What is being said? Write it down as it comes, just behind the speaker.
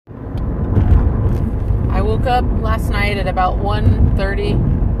woke up last night at about 1:30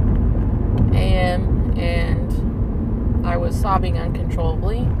 a.m. and I was sobbing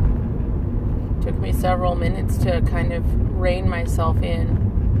uncontrollably. Took me several minutes to kind of rein myself in.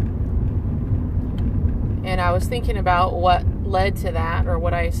 And I was thinking about what led to that, or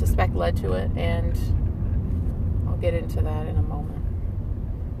what I suspect led to it, and I'll get into that in a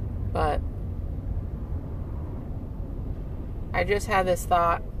moment. But I just had this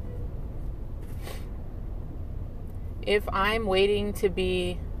thought. If I'm waiting to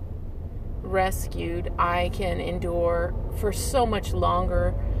be rescued, I can endure for so much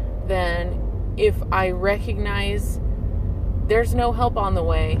longer than if I recognize there's no help on the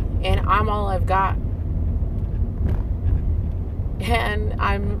way and I'm all I've got. And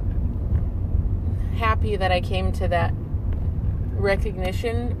I'm happy that I came to that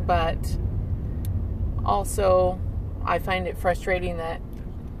recognition, but also I find it frustrating that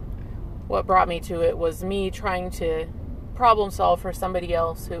what brought me to it was me trying to problem solve for somebody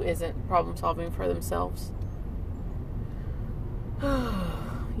else who isn't problem solving for themselves.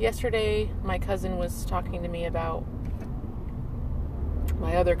 Yesterday, my cousin was talking to me about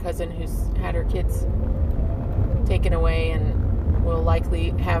my other cousin who's had her kids taken away and will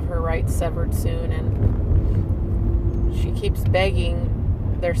likely have her rights severed soon. And she keeps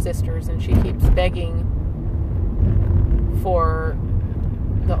begging, their sisters, and she keeps begging for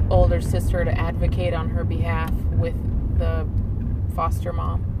the older sister to advocate on her behalf with the foster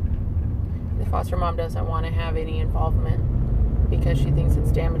mom. The foster mom doesn't want to have any involvement because she thinks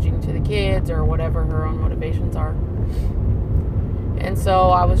it's damaging to the kids or whatever her own motivations are. And so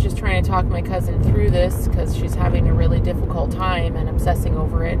I was just trying to talk my cousin through this because she's having a really difficult time and obsessing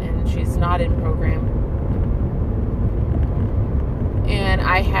over it, and she's not in program. And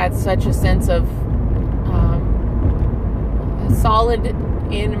I had such a sense of solid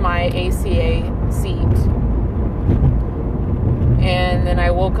in my ACA seat. And then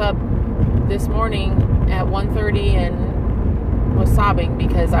I woke up this morning at 1:30 and was sobbing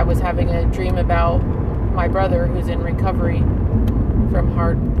because I was having a dream about my brother who's in recovery from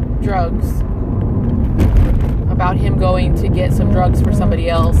hard drugs, about him going to get some drugs for somebody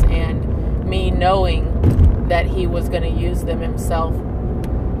else and me knowing that he was going to use them himself.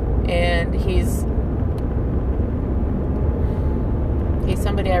 And he's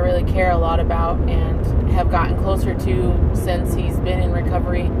somebody I really care a lot about and have gotten closer to since he's been in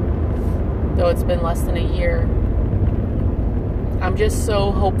recovery, though it's been less than a year. I'm just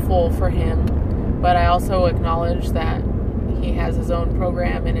so hopeful for him, but I also acknowledge that he has his own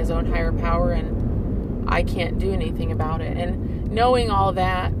program and his own higher power, and I can't do anything about it. And knowing all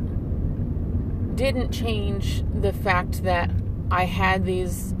that didn't change the fact that I had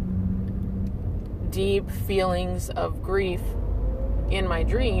these deep feelings of grief in my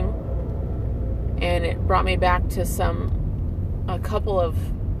dream, and it brought me back to a couple of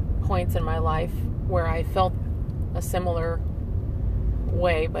points in my life where I felt a similar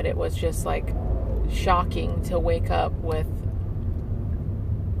way, but it was just like shocking to wake up with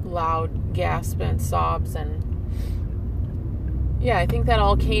loud gasps and sobs. And yeah, I think that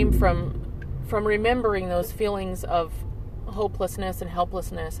all came from remembering those feelings of hopelessness and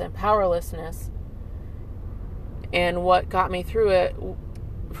helplessness and powerlessness. And what got me through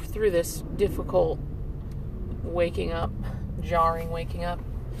this difficult jarring waking up,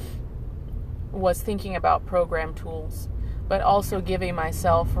 was thinking about program tools, but also giving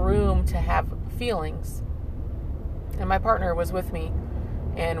myself room to have feelings. And my partner was with me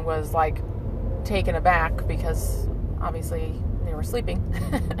and was like taken aback because obviously they were sleeping.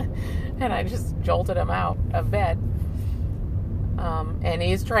 And I just jolted him out of bed. And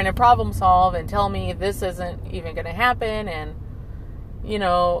he's trying to problem solve and tell me this isn't even going to happen, and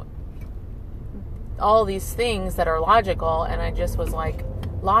all these things that are logical. And I just was like,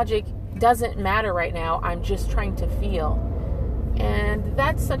 logic doesn't matter right now. I'm just trying to feel. And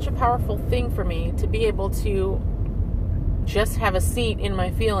that's such a powerful thing for me, to be able to just have a seat in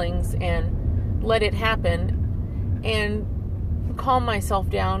my feelings and let it happen and calm myself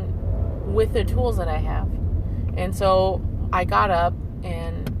down with the tools that I have. And so I got up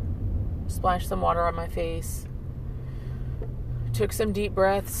and splashed some water on my face, took some deep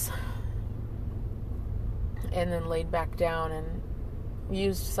breaths, and then laid back down and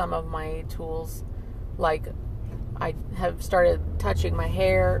used some of my tools. Like, I have started touching my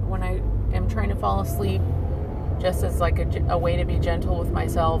hair when I am trying to fall asleep, just as like a way to be gentle with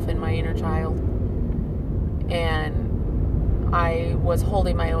myself and my inner child. And I was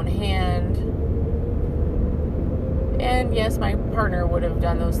holding my own hand. And yes, my partner would have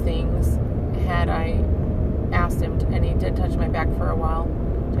done those things had I asked him to, and he did touch my back for a while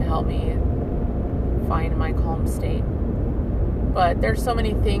to help me find my calm state. But there's so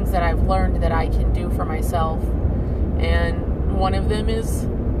many things that I've learned that I can do for myself. And one of them is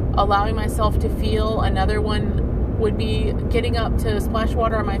allowing myself to feel. Another one would be getting up to splash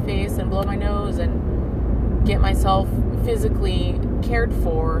water on my face and blow my nose and get myself physically cared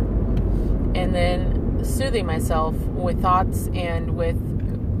for. And then soothing myself with thoughts and with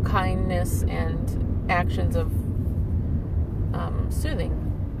kindness and actions of soothing,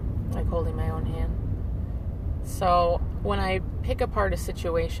 like holding my own hand. So when I pick apart a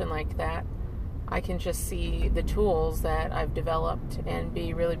situation like that, I can just see the tools that I've developed and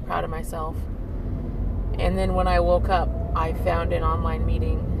be really proud of myself. And then when I woke up, I found an online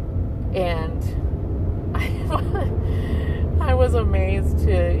meeting, and I was amazed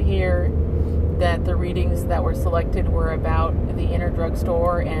to hear that the readings that were selected were about the inner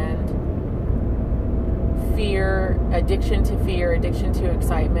drugstore and fear, addiction to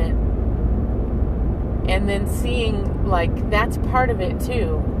excitement. And then seeing, like, that's part of it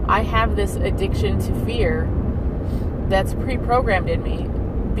too. I have this addiction to fear that's pre-programmed in me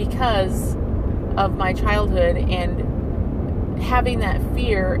because of my childhood, and having that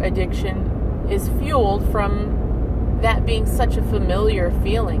fear addiction is fueled from that being such a familiar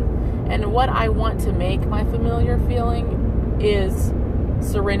feeling. And what I want to make my familiar feeling is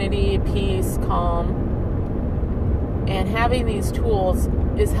serenity, peace, calm. And having these tools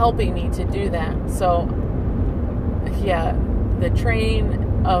is helping me to do that. So, yeah, the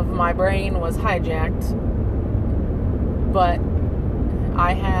train of my brain was hijacked, but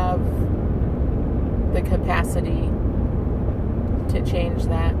I have the capacity to change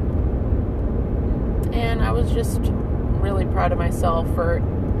that. And I was just really proud of myself for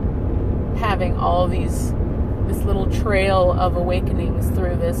having all this little trail of awakenings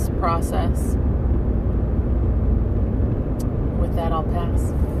through this process. With that, I'll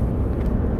pass.